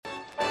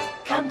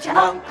come to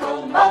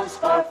Uncle Moe's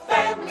for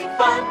family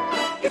fun.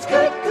 It's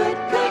good, good,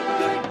 good,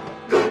 good,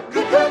 good,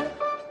 good,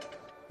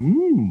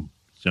 good.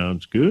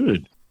 Sounds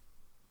good.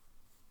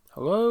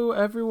 Hello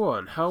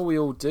everyone, how are we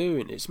all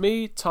doing? It's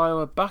me,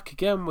 Tyler, back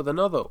again with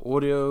another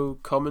audio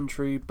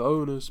commentary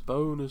bonus.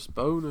 And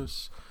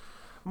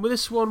with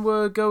this one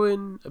we're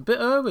going a bit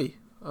early,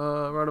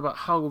 around about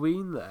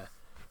Halloween there.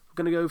 We're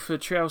going to go for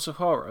Treehouse of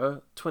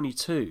Horror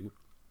 22.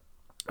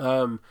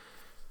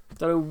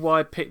 Don't know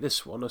why I picked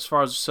this one. As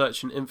far as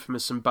searching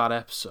infamous and bad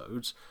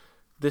episodes,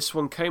 this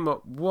one came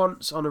up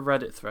once on a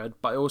Reddit thread,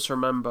 but I also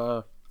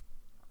remember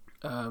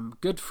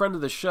good friend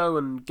of the show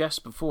and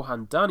guest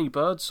beforehand, Danny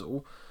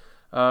Birdsall,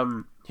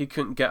 he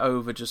couldn't get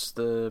over just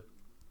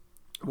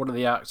one of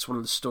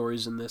the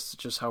stories in this,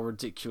 just how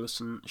ridiculous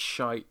and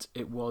shite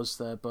it was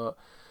there. But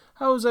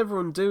how's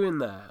everyone doing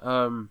there?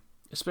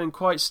 It's been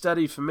quite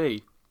steady for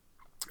me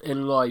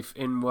in life,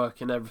 in work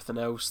and everything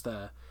else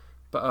there.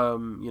 But,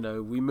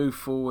 we move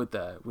forward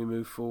there. We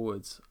move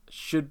forward.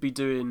 Should be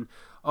doing...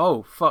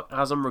 Oh, fuck,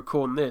 as I'm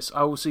recording this,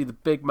 I will see the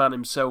big man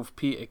himself,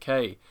 Peter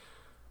Kay.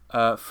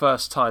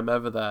 First time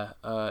ever there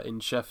in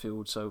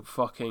Sheffield. So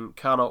fucking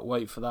cannot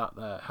wait for that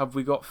there. Have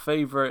we got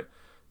favourite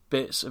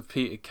bits of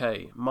Peter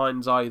Kay?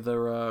 Mine's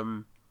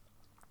either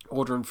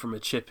ordering from a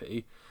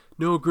chippy.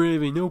 No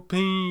gravy, no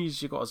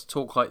peas. You got to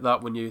talk like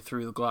that when you're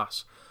through the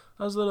glass.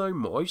 As they're no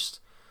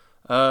moist.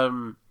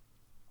 And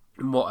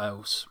what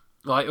else?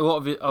 Like a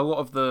lot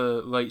of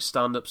the late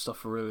stand-up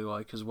stuff I really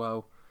like as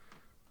well.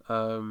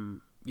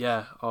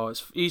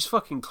 He's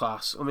fucking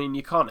class. I mean,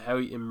 you can't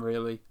hate him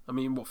really. I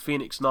mean, what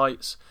Phoenix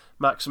Knights,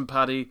 Max and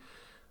Paddy.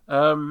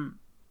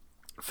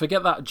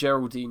 Forget that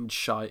Geraldine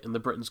shite and the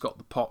Britain's Got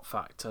the Pot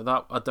factor.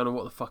 That I don't know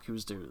what the fuck he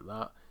was doing with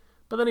that.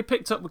 But then he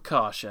picked up with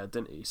Carshed,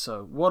 didn't he?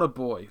 So what a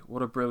boy,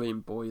 what a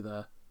brilliant boy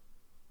there.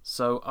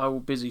 So I will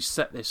busy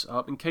set this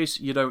up in case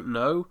you don't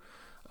know.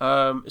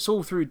 It's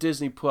all through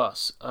Disney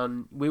Plus,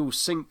 and we will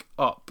sync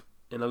up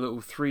in a little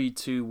 3,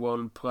 2,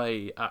 1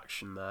 play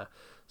action there.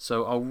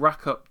 So I'll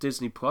rack up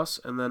Disney Plus,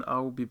 and then I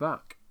will be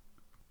back.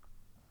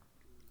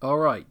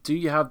 Alright, do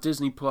you have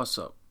Disney Plus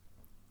up?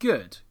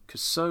 Good,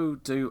 because so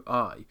do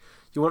I.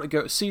 You want to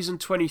go to Season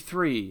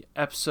 23,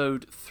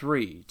 Episode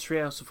 3,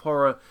 Treehouse of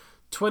Horror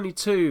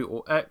 22,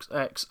 or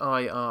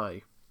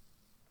XXII.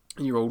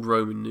 And your old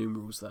Roman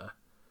numerals there.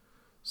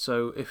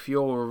 So if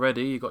you're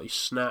ready, you've got your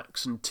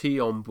snacks and tea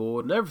on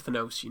board and everything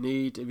else you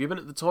need. If you've been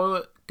at the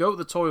toilet, go to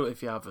the toilet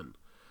if you haven't.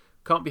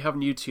 Can't be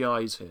having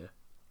UTIs here.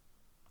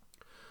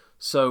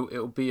 So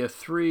it'll be a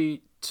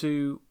 3,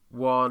 2,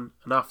 1,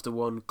 and after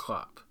one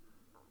clap.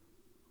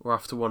 Or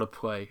after one a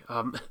play.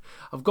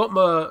 I've got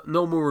my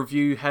normal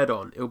review head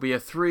on. It'll be a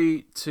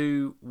 3,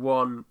 2,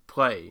 1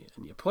 play.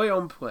 And you play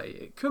on play.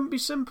 It couldn't be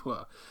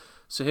simpler.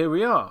 So here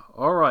we are.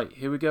 Alright,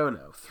 here we go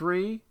now.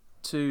 3,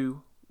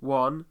 2,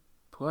 1,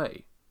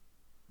 play.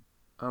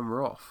 And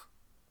we're off.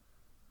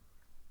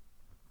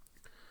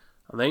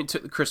 And they ain't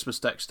took the Christmas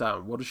decks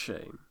down. What a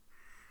shame.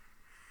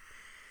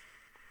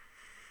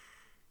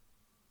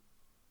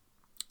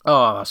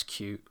 Oh, that's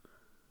cute.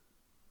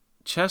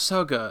 Chest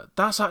hugger.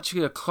 That's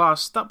actually a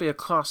class. That'd be a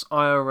class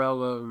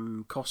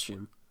IRL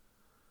costume.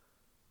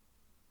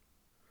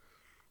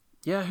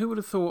 Yeah, who would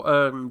have thought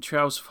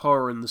Treehouse of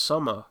Horror in the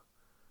summer?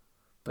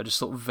 But just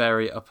sort of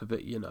vary it up a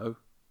bit, you know.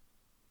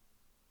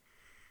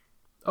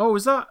 Oh,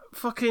 is that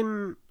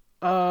fucking...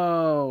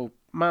 Oh,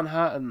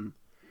 Manhattan.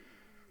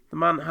 The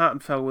Manhattan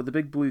fella with the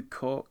big blue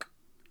cock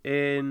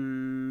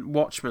in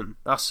Watchmen.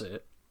 That's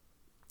it.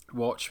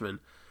 Watchmen.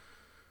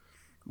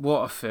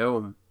 What a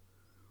film.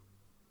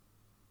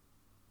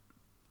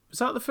 Is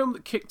that the film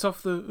that kicked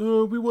off the,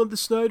 oh, we want the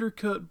Snyder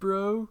Cut,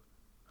 bro?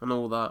 And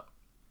all that.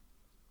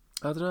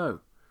 I don't know.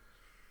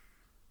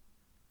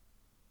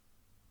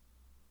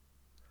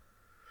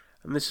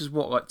 And this is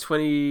what, like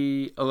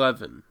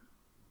 2011?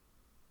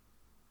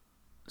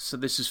 So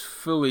this is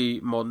fully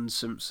modern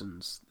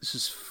Simpsons. This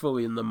is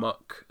fully in the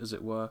muck, as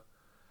it were.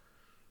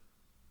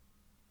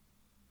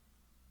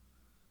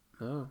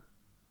 No.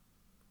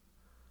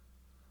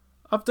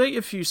 I've dated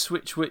a few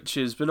Switch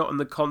Witches, but not in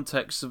the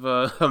context of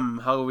a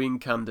Halloween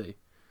candy.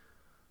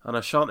 And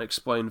I shan't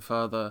explain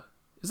further.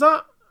 Is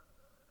that...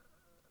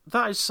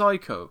 That is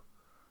Psycho.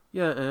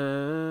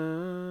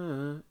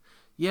 Yeah.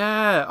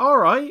 Yeah,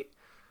 alright.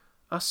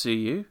 I see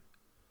you.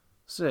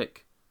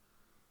 Sick.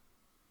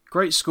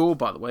 Great score,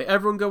 by the way.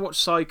 Everyone go watch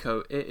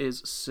Psycho. It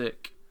is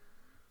sick.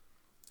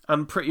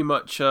 And pretty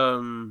much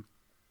why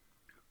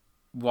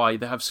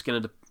they have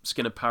Skinner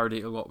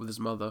parody a lot with his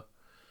mother.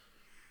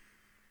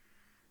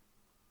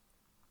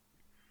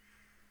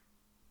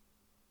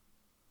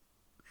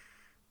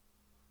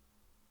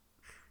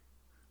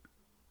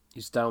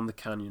 He's down the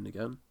canyon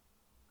again.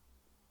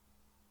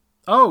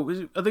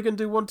 Oh, are they going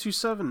to do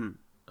 127?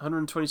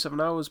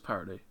 127 hours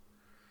parody?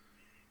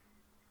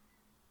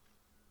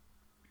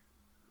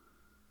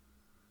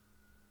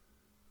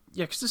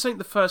 Yeah, because this ain't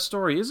the first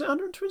story. Is it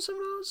 127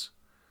 hours?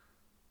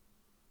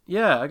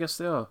 Yeah, I guess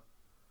they are.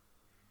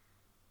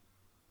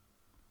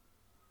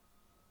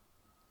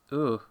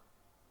 Ugh.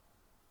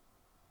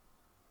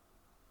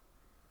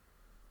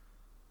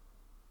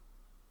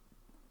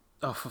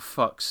 Oh, for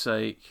fuck's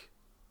sake.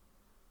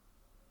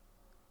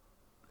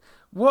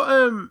 What,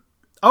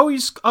 Oh,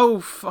 oh,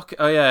 fuck it.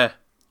 Oh, yeah.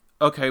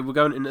 Okay, we're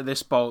going into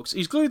this box.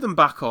 He's glued them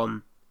back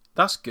on.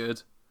 That's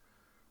good.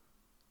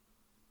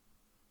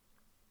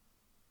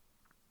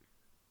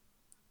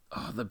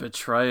 Oh, the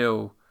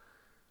betrayal.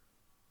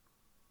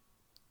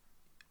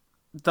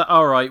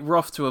 Alright, we're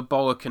off to a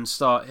bollock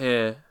start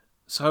here.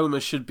 So Homer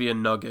should be a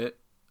nugget,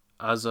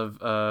 as I've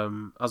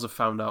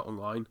found out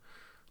online.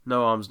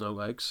 No arms, no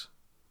legs.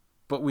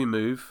 But we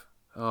move.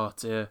 Oh,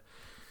 dear.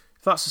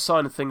 If that's a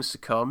sign of things to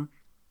come...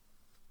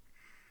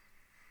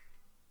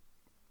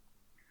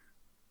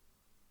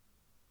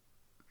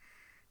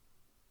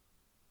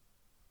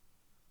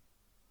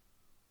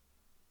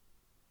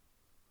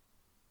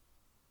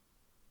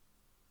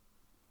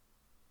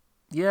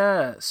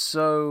 Yeah,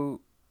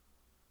 so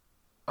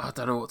I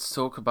don't know what to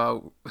talk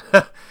about.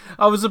 I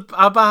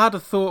had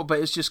a thought, but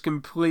it's just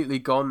completely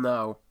gone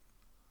now.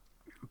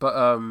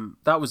 But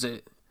that was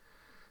it.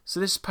 So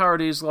this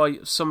parody is like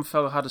some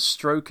fella had a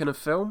stroke in a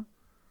film,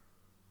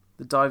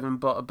 The Diving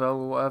Butterbell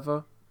or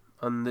whatever,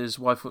 and his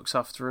wife looks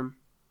after him,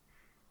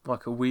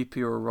 like a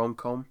weepy or a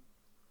rom-com.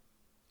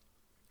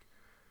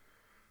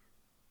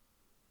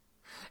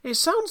 It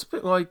sounds a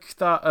bit like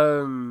that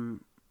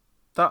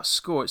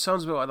score. It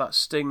sounds a bit like that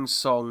Sting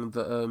song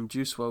that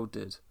Juice WRLD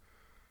did.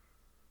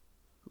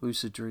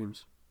 Lucid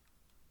Dreams.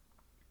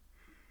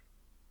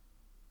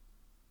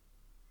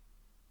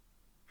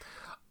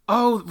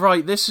 Oh,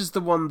 right, this is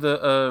the one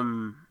that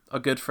our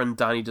good friend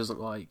Danny doesn't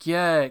like.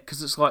 Yeah,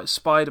 because it's like a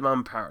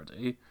Spider-Man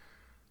parody,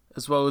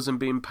 as well as him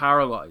being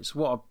paralysed.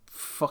 What a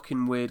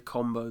fucking weird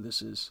combo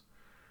this is.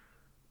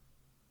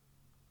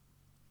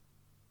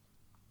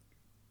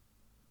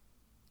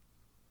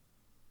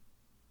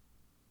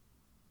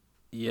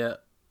 Yeah.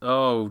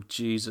 Oh,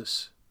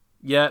 Jesus.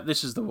 Yeah,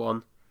 this is the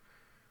one.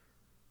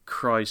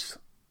 Christ.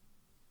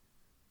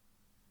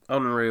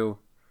 Unreal.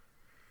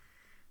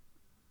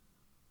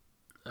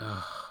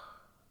 Ugh.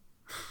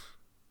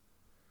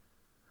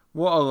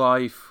 What a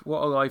life.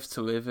 What a life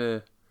to live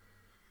here.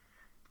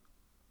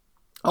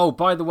 Oh,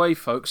 by the way,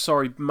 folks,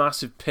 sorry,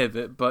 massive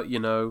pivot, but you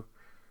know.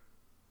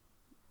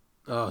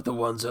 Oh, the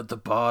ones at the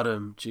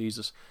bottom.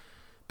 Jesus.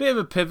 Bit of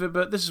a pivot,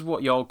 but this is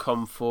what y'all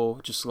come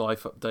for. Just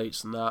life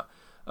updates and that.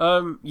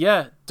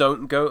 Yeah,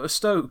 don't go to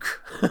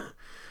Stoke.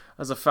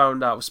 As I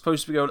found out, we're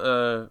supposed to be going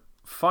to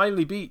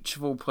Filey Beach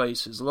of all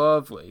places.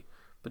 Lovely.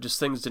 But just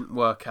things didn't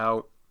work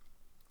out.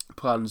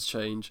 Plans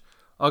change.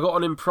 I got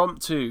an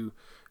impromptu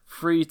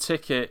free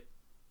ticket,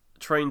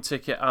 train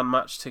ticket and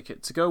match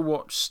ticket to go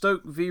watch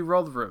Stoke v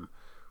Rotherham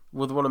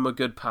with one of my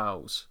good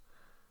pals.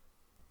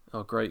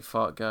 Oh, great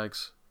fart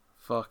gags.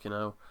 Fucking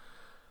hell.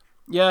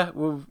 Yeah,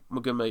 with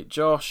my good mate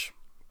Josh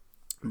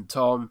and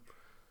Tom.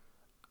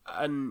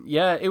 And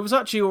yeah, it was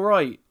actually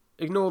alright.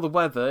 Ignore the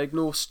weather,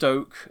 ignore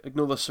Stoke,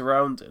 ignore the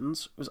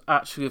surroundings. It was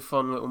actually a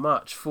fun little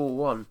match,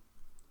 4-1.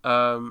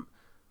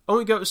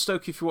 Only go to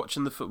Stoke if you're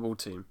watching the football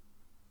team.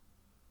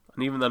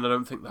 And even then, I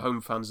don't think the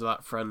home fans are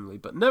that friendly.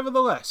 But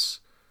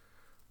nevertheless,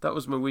 that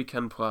was my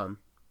weekend plan.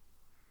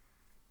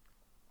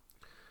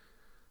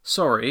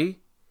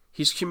 Sorry,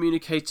 he's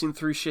communicating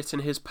through shit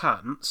in his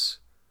pants?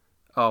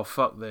 Oh,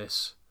 fuck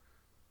this.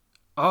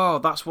 Oh,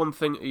 that's one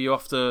thing you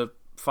have to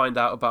find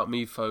out about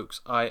me,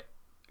 folks. I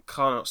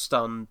cannot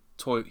stand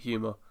toilet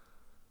humour.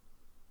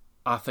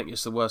 I think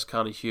it's the worst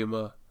kind of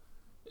humour.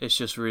 It's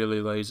just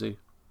really lazy.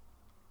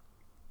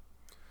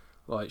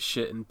 Like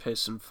shit and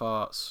piss and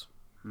farts.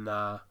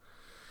 Nah.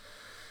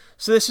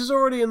 So this is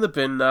already in the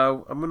bin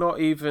now, and we're not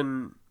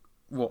even,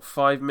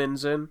 5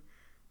 mins in?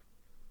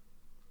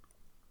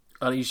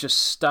 And he's just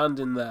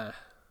standing there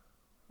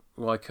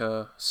like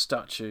a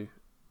statue.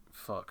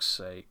 Fuck's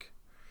sake.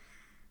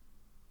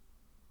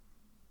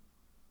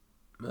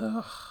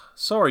 Ugh.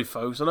 Sorry,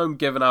 folks. I know I'm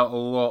giving out a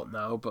lot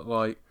now, but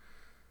like,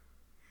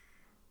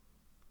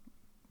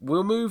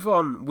 we'll move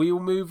on. We'll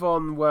move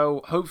on.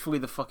 Well, hopefully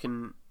the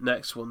fucking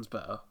next one's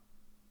better.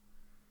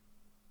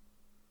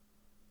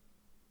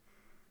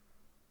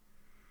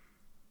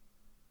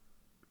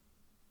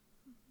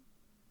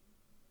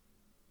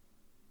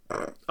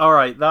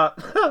 Alright,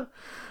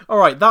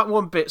 that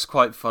one bit's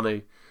quite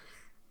funny.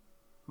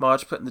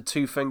 Marge putting the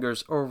 2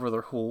 fingers over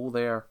their hole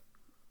there.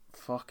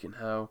 Fucking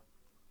hell.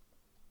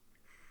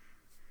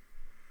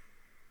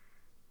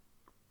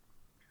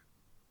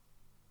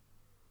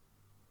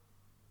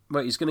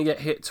 Wait, he's gonna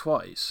get hit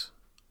twice?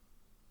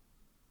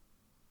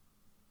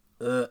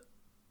 Oh,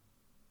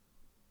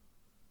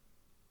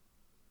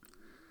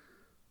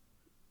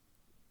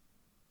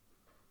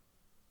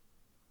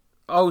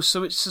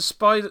 so it's a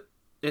spider...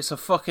 It's a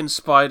fucking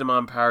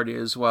Spider-Man parody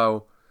as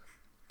well.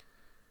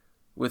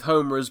 With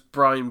Homer as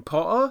Brian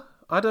Potter?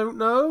 I don't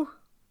know.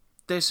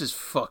 This is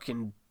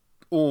fucking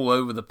all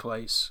over the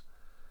place.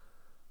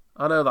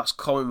 I know that's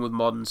common with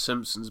modern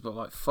Simpsons, but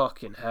like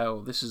fucking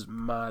hell, this is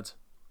mad.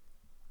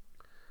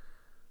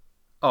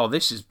 Oh,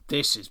 this is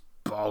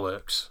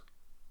bollocks.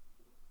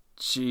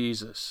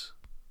 Jesus.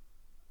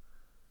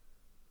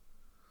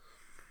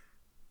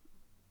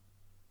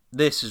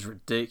 This is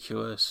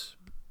ridiculous.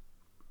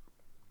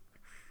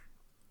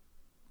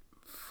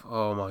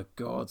 Oh my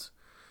god.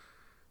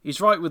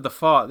 He's right with the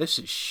fart. This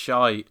is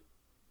shite.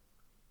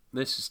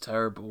 This is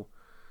terrible.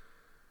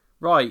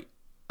 Right.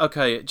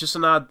 Okay, just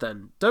an ad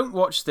then. Don't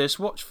watch this.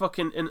 Watch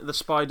fucking Into the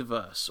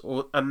Spider-Verse.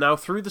 And now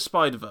Through the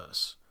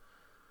Spider-Verse.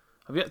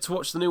 I've yet to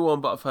watch the new one,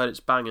 but I've heard it's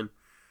banging.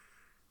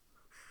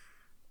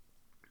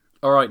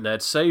 Alright,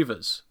 Ned, save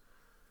us.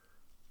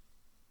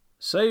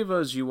 Save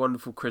us, you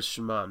wonderful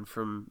Christian man,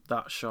 from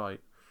that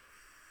shite.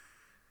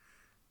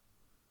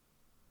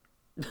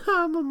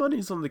 My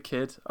money's on the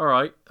kid.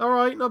 Alright,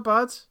 not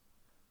bad.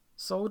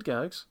 Solid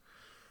gags.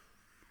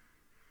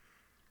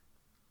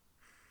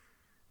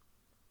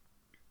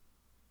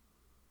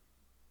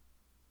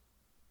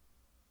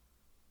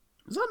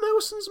 Is that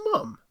Nelson's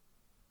mum?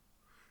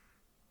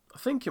 I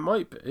think it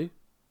might be.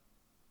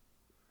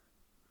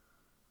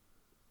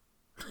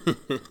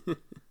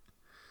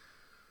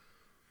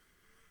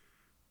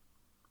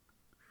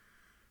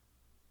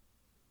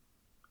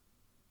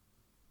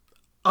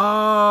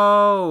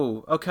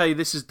 Oh, okay,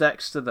 this is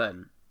Dexter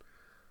then.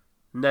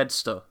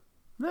 Nedster,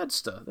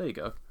 there you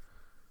go.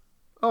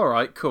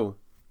 Alright, cool.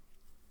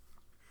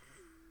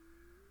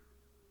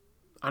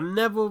 I'm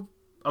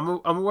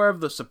aware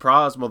of the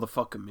surprise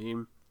motherfucker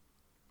meme.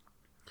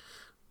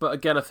 But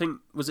again, I think,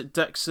 was it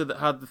Dexter that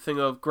had the thing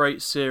of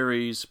great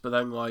series, but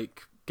then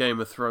like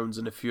Game of Thrones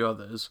and a few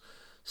others?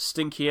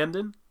 Stinky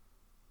ending,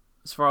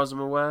 as far as I'm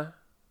aware.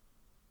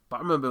 But I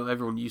remember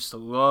everyone used to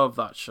love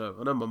that show.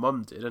 I know my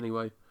mum did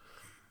anyway.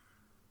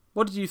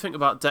 What did you think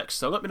about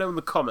Dexter? Let me know in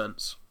the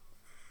comments.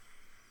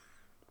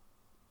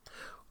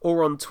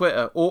 Or on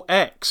Twitter. Or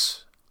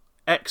X.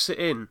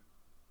 XXII.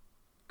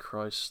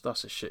 Christ,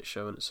 that's a shit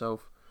show in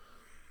itself.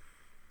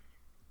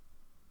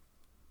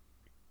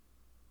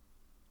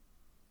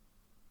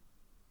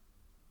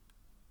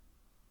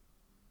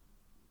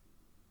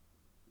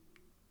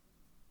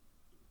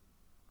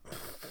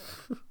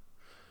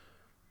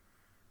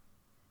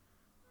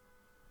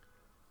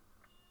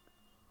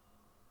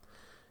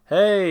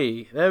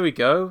 Hey, there we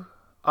go.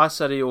 I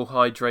said he all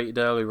hydrated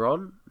earlier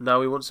on.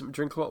 Now he wants him to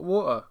drink a lot of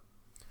water.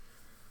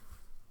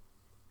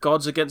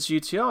 God's against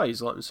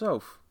UTIs like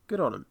himself. Good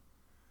on him.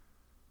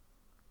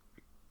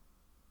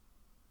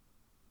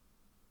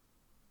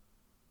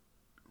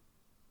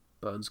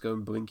 Burns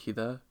going blinky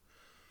there.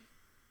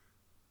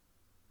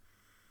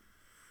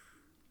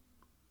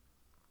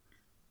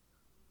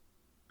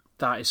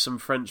 That is some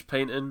French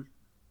painting.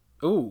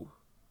 Ooh,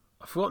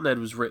 I forgot Ned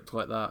was ripped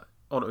like that.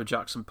 On it with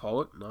Jackson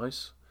Pollock.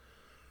 Nice.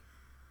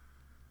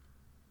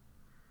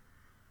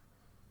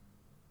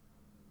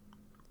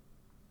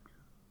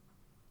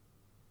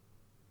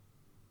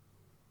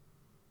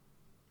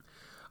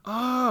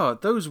 Ah,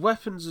 those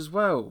weapons as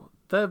well.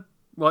 They're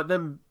like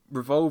them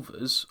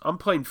revolvers. I'm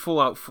playing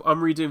Fallout. I'm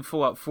redoing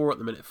Fallout 4 at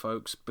the minute,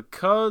 folks,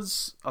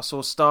 because I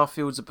saw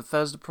Starfield's a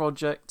Bethesda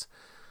project,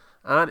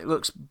 and it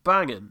looks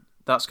banging.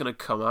 That's going to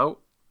come out.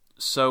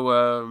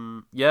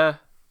 So yeah,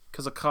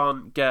 because I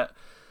can't get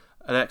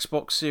an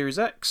Xbox Series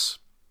X,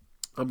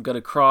 I'm going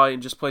to cry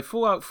and just play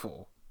Fallout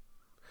 4.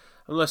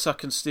 Unless I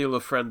can steal a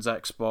friend's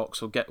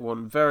Xbox or get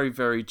one very,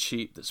 very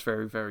cheap that's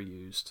very, very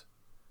used.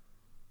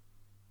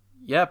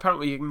 Yeah,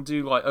 apparently you can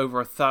do like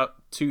over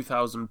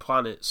 2,000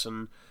 planets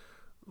and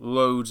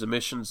loads of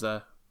missions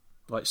there.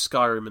 Like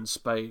Skyrim in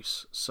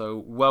space.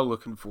 So, well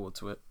looking forward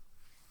to it.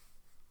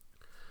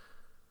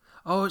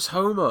 Oh, it's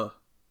Homer.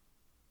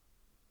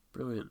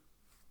 Brilliant.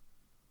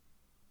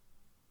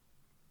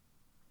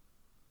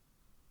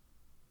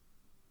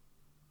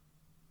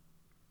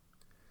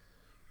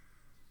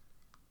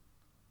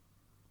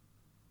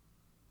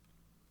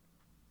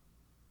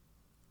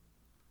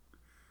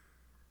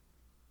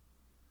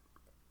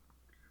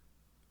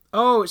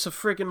 Oh, it's a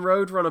friggin'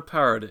 Roadrunner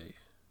parody.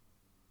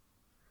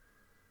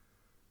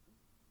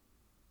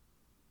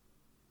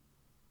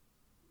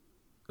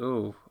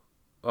 Oh,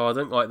 I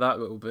don't like that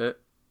little bit.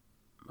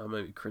 That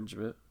made me cringe a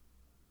bit.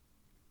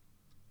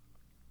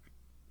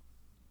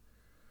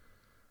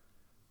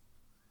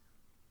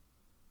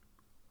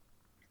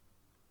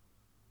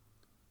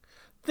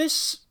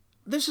 This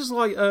is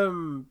like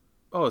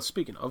oh,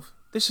 speaking of,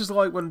 this is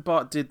like when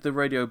Bart did the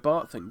Radio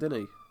Bart thing, didn't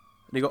he? And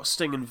he got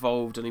Sting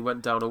involved and he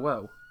went down a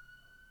well.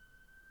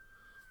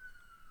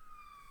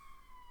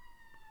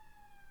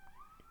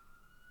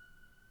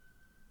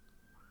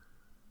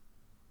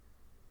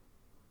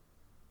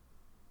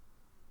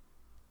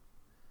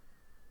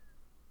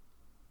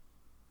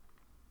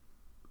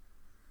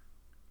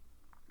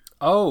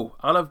 Oh,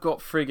 and I've got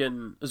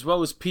friggin', as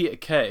well as Peter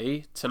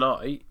Kay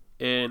tonight,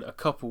 in a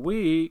couple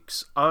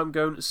weeks, I'm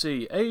going to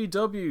see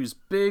AEW's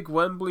big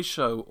Wembley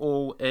show,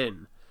 All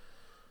In.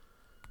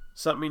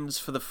 So that means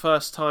for the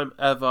first time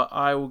ever,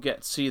 I will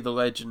get to see the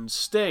legend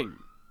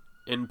Sting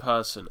in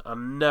person. I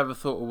never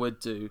thought I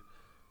would do.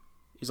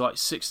 He's like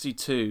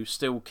 62,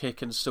 still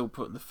kicking, still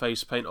putting the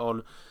face paint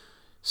on,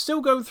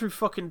 still going through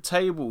fucking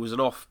tables and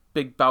off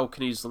big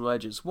balconies and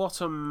ledges. What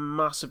a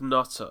massive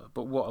nutter,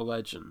 but what a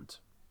legend.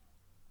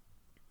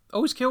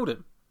 Oh, he's killed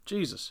him.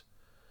 Jesus.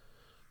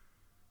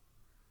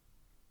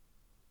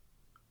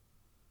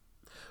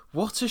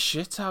 What a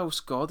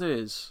shithouse God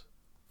is.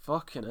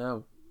 Fucking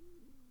hell.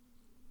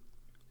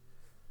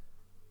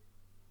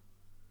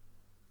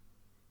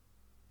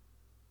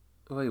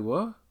 Wait,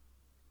 what?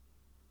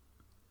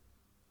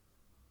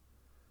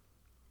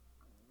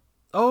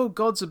 Oh,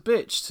 God's a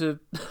bitch to...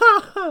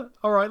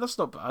 Alright, that's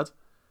not bad.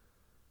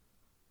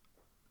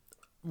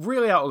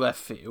 Really out of left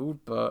field,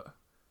 but...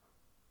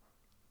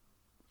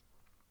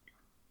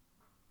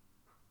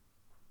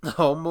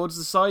 Oh, Maud's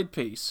the side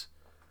piece.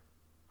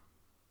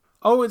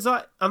 Oh, is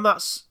that... And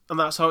that's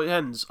how it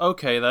ends.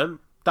 Okay, then.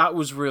 That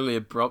was really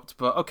abrupt,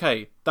 but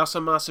okay. That's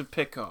a massive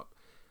pickup.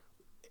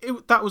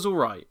 That was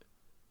alright.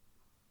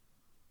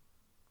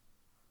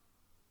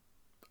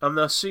 And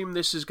I assume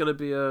this is going to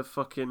be a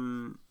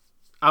fucking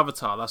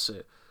Avatar, that's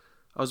it.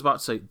 I was about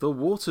to say, the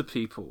water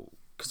people,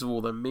 because of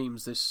all their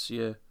memes this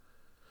year.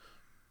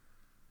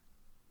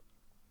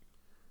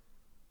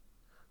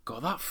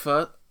 God, that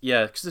first...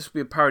 Yeah, because this would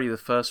be a parody of the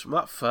first film.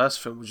 That first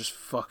film was just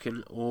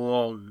fucking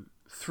long.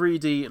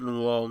 3D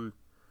and long.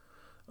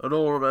 And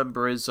all I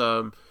remember is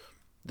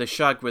they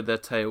shag with their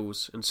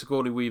tails, and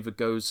Sigourney Weaver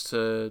goes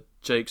to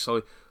Jake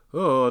Sully,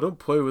 oh, don't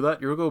play with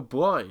that, you'll go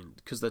blind.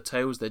 Because their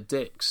tails, they're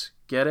dicks.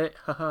 Get it?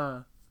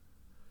 Haha.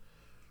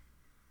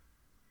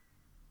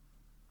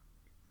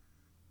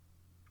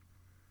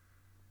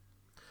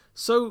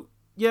 So,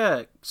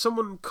 yeah,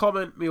 someone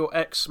comment me or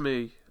X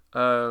me.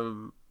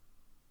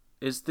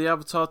 Is the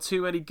Avatar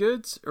 2 any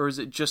good? Or is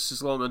it just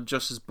as long and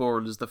just as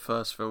boring as the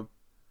first film?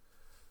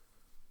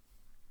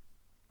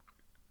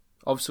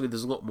 Obviously,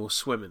 there's a lot more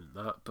swimming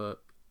in that,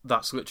 but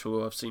that's literally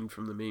all I've seen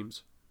from the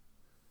memes.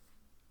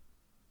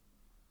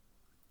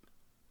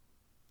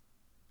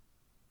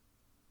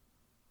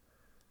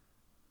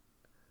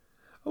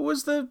 Oh,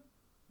 was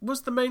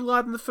the main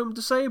lad in the film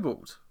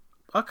disabled?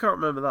 I can't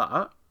remember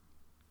that.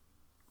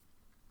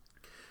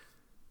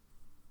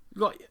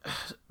 Like,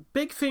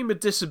 big theme of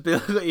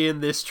disability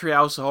in this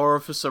Treehouse of Horror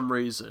for some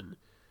reason.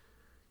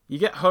 You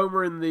get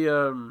Homer in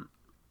the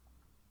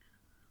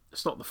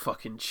it's not the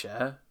fucking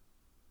chair.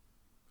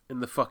 In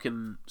the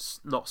fucking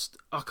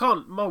I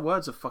can't. My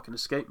words have fucking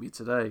escaped me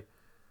today.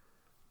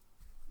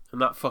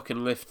 And that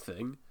fucking lift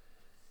thing.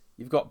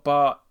 You've got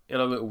Bart in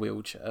a little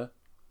wheelchair.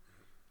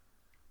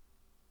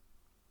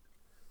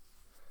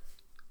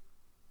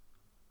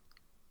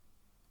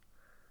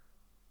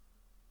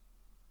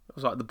 That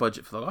was like the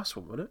budget for the last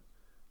one, wasn't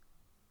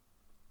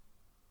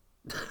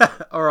it?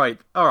 Alright,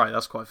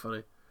 that's quite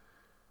funny.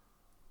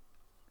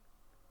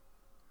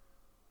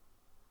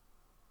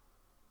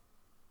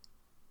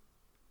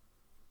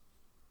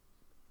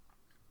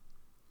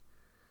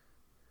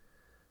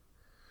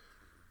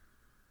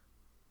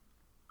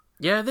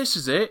 Yeah, this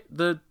is it.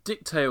 The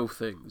dicktail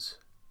things.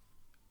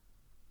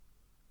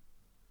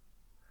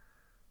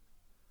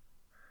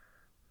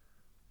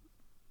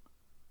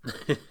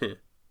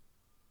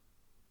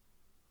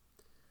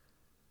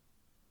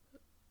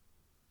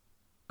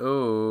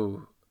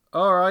 Oh,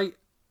 alright.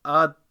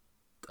 I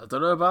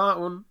don't know about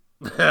that one.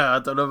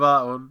 I don't know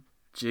about that one.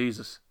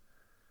 Jesus.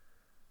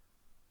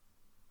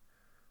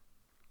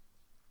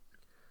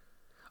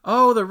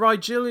 Oh, the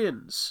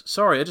Rigelians.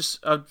 Sorry,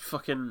 I'm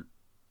fucking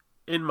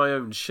in my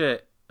own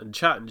shit and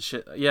chatting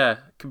shit. Yeah,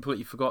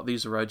 completely forgot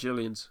these are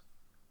Rigelians.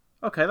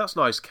 Okay, that's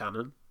nice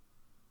canon.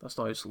 That's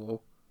nice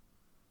lore.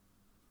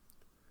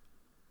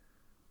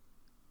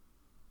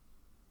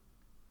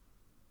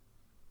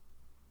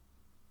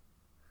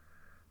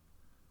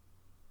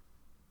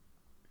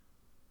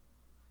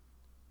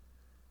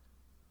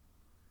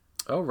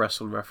 Oh,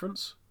 wrestling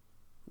reference.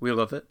 We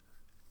love it.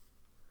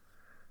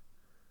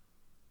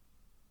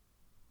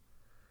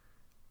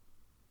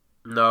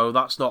 No,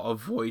 that's not a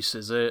voice,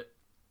 is it?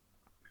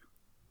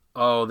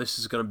 Oh, this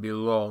is going to be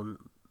long.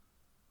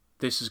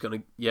 This is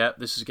going to... Yeah,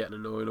 this is getting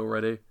annoying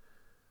already.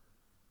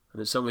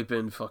 And it's only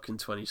been fucking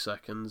 20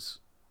 seconds.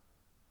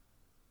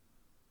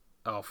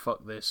 Oh,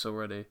 fuck this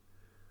already.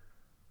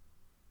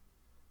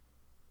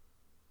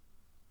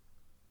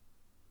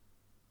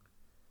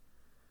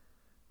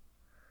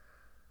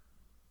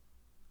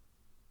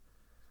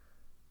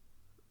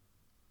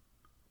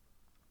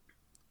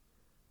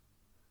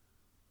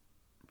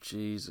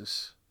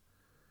 Jesus.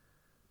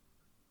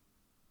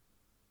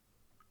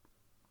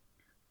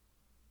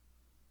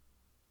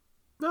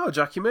 No,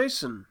 Jackie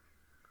Mason.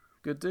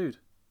 Good dude.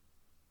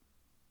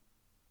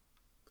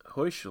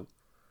 Heuschel.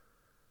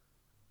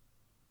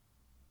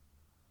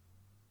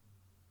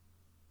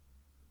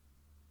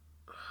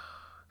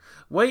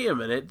 Wait a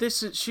minute.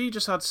 She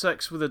just had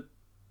sex with a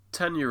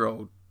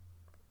 10-year-old.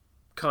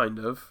 Kind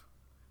of.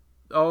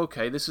 Oh,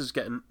 okay, this is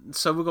getting...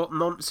 So we've got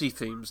Nancy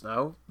themes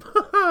now.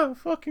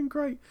 Fucking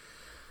great.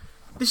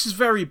 This is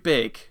very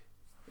big.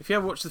 If you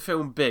ever watch the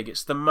film Big,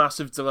 it's the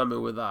massive dilemma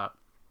with that.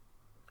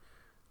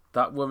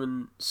 That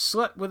woman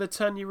slept with a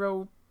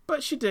 10-year-old,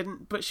 but she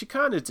didn't, but she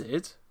kind of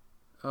did.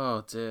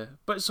 Oh dear.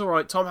 But it's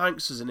alright, Tom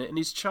Hanks is in it, and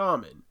he's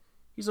charming.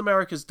 He's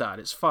America's dad,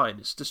 it's fine,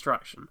 it's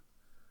distraction.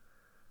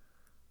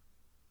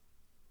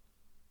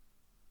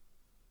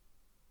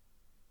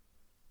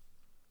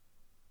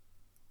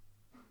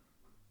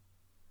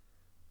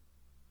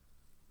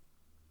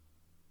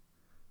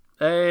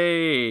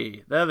 Hey!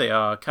 Hey, there they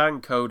are,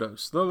 Kang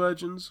Kodos, the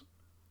legends.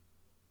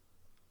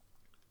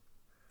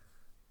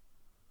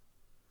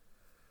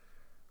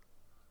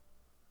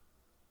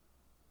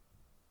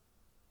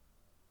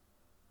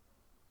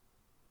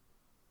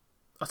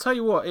 I'll tell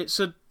you what,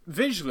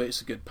 visually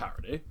it's a good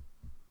parody.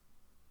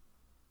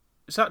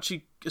 It's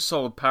actually a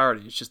solid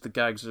parody, it's just the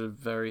gags are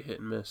very hit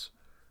and miss.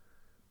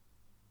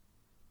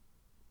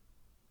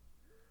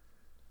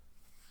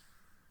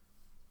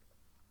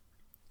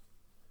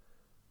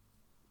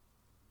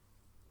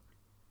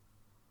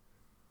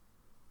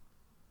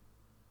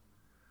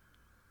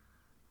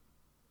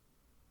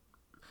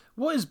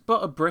 What is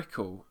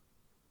butterbrickle?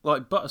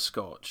 Like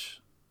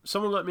butterscotch?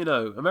 Someone let me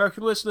know.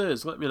 American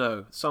listeners, let me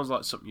know. Sounds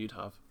like something you'd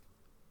have.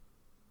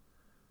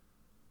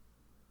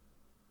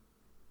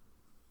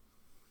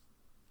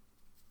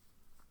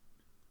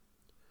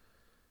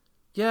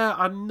 Yeah,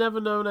 I've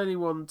never known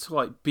anyone to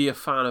like be a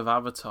fan of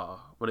Avatar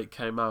when it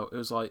came out. It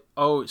was like,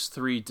 oh, it's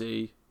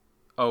 3D.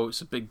 Oh,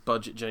 it's a big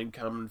budget James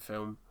Cameron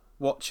film.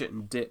 Watch it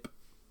and dip.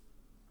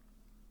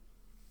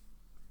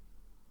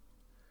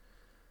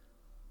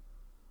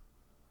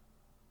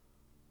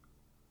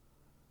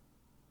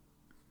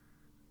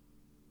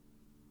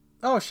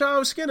 Oh, shout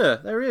out Skinner.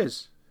 There he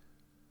is.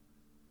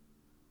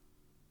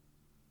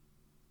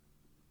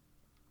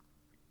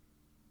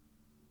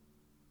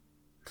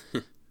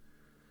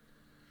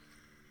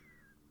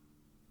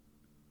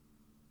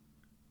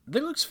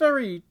 It looks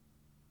very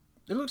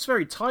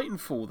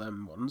Titanfall,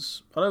 them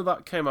ones. I know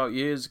that came out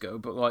years ago,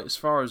 but like as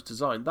far as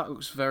design, that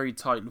looks very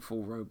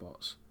Titanfall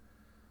robots.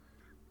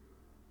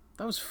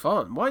 That was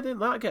fun. Why didn't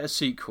that get a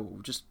sequel?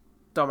 Just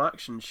dumb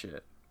action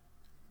shit.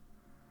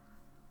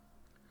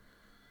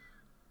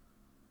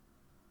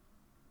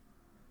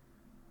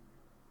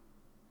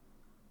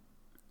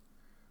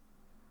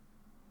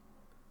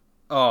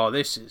 Oh,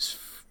 this is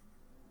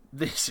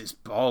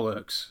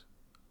bollocks.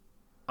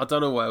 I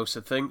don't know what else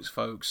to think,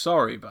 folks.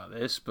 Sorry about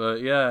this, but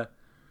yeah.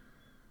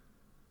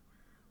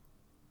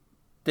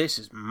 This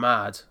is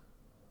mad.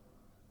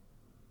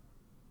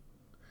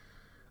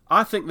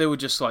 I think they were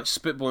just like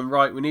spitballing,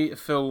 right, we need to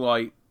fill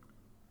like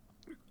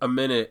a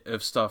minute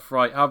of stuff,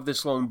 right, have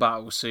this long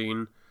battle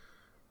scene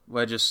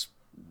where just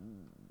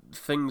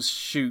things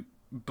shoot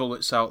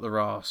bullets out their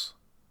arse.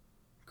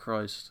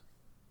 Christ.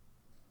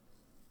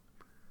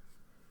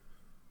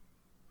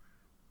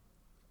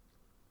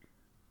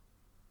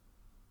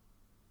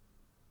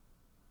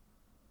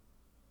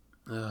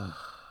 Ugh,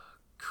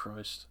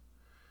 Christ.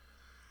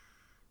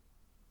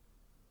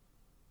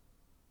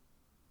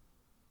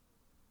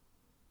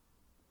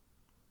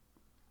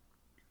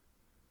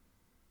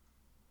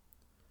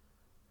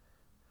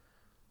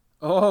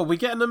 Oh, we're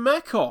getting a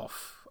mech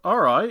off.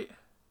 Alright.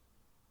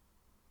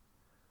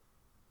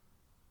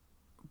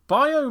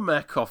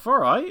 Biomech off,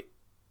 alright.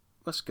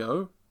 Let's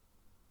go.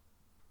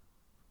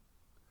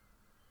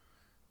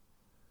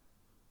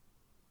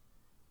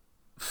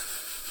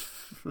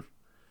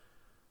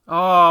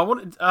 Oh, I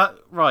wanted...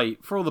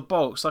 right, for all the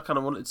bulks, I kind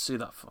of wanted to see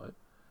that fight.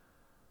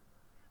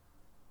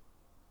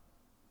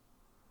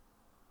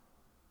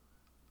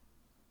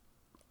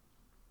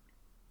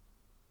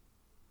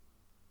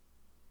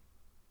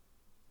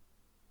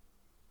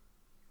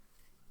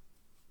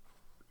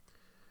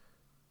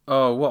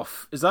 Oh, what?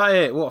 Is that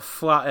it? What a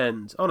flat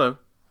end. Oh, no.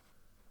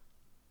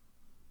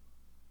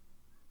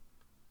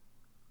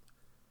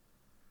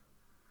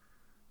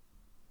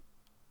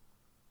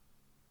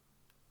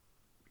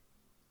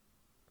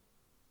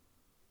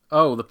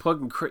 Oh, the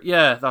plug and...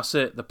 yeah, that's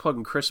it. The plug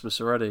and Christmas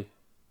already.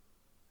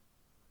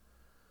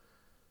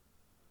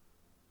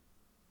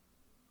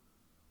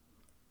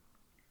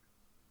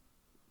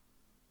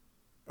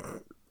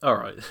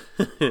 Alright.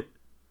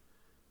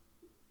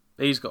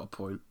 He's got a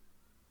point.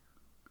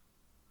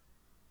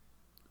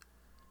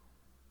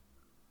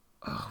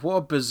 Oh, what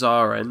a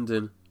bizarre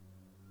ending.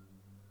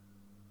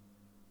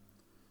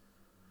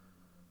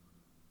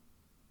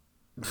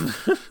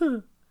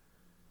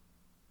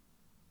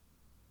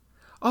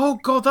 Oh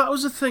god, that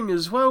was a thing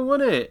as well,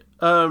 wasn't it?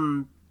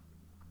 Who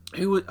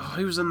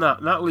was in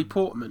that? Natalie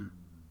Portman.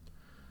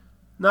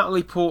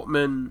 The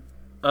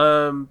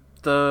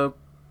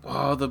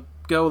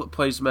girl that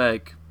plays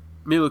Meg,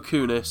 Mila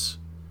Kunis,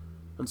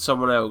 and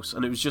someone else,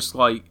 and it was just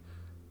like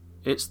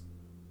it's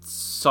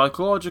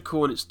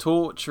psychological and it's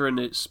torture and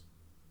it's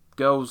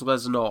girls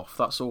lesing off.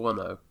 That's all I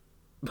know.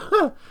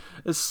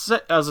 As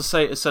I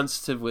say it as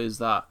sensitively as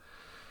that.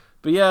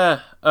 But yeah,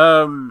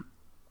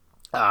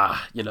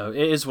 it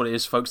is what it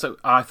is, folks.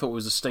 I thought it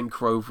was a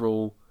stinker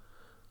overall.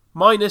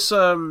 Minus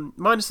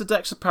the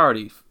Dexter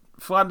parody.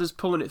 Flanders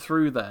pulling it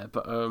through there,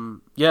 but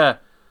yeah.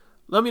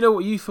 Let me know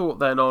what you thought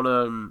then on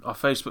our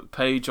Facebook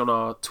page, on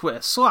our Twitter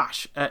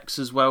 /X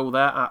as well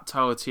there at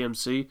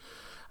TowerTMC.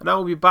 And I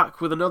will be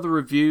back with another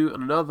review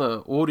and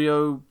another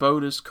audio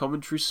bonus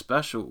commentary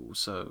special.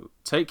 So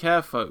take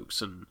care,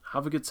 folks, and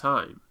have a good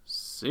time.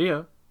 See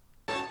ya.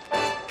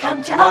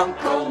 Come to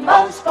Uncle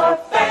Moe's for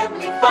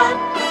family fun.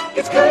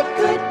 It's good,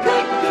 good,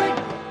 good, good,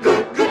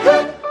 good,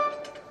 good,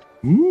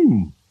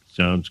 good.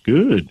 Sounds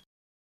good.